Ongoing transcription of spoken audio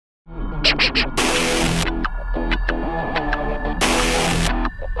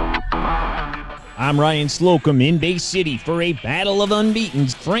I'm Ryan Slocum in Bay City for a battle of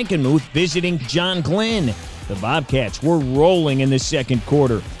unbeatens. Frankenmuth visiting John Glenn. The Bobcats were rolling in the second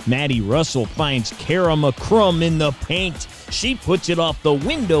quarter. Maddie Russell finds Kara McCrum in the paint. She puts it off the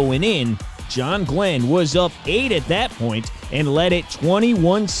window and in. John Glenn was up 8 at that point and led it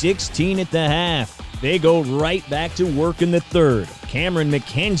 21-16 at the half. They go right back to work in the third. Cameron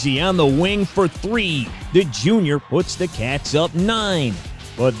McKenzie on the wing for 3. The junior puts the Cats up 9.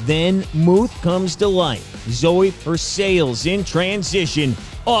 But then Muth comes to life. Zoe Purcell's in transition.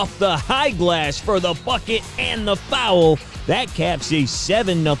 Off the high glass for the bucket and the foul. That caps a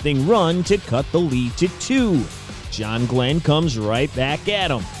 7-0 run to cut the lead to 2. John Glenn comes right back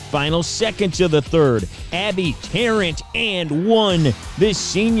at him. Final seconds of the third. Abby Tarrant and 1. The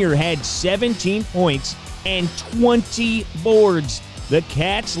senior had 17 points and 20 boards. The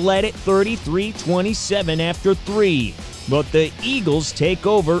Cats led it 33-27 after 3. But the Eagles take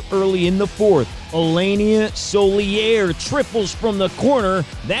over early in the fourth. Elenia Solier triples from the corner.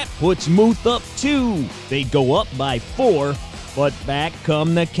 That puts Muth up 2. They go up by 4, but back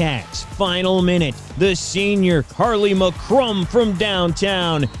come the Cats. Final minute. The senior Harley McCrum from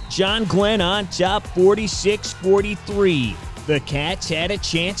downtown. John Glenn on top 46-43. The Cats had a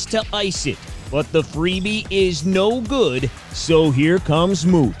chance to ice it, but the freebie is no good. So here comes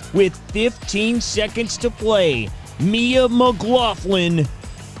Muth with 15 seconds to play. Mia McLaughlin,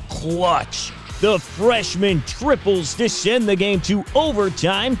 clutch. The freshman triples to send the game to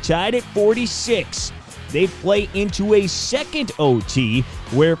overtime, tied at 46. They play into a second OT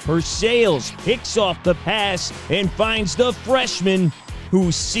where Purcell's picks off the pass and finds the freshman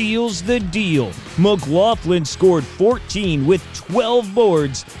who seals the deal. McLaughlin scored 14 with 12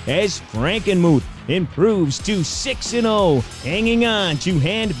 boards as Frankenmuth improves to 6-0, hanging on to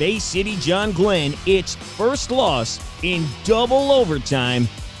hand Bay City John Glenn its first loss in double overtime,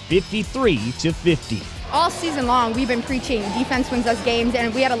 53-50. All season long, we've been preaching defense wins us games,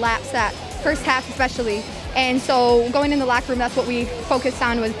 and we had a lapse that first half especially. And so going in the locker room, that's what we focused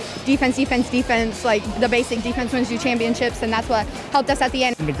on, was defense, defense, defense, like the basic defense wins you championships, and that's what helped us at the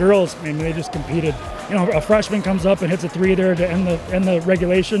end. And the girls, I mean, they just competed. You know, a freshman comes up and hits a 3 there to end the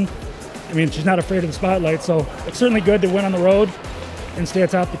regulation. I mean, she's not afraid of the spotlight, so it's certainly good to win on the road and stay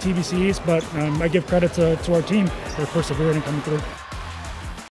atop the TBCs, but I give credit to our team for persevering and coming through.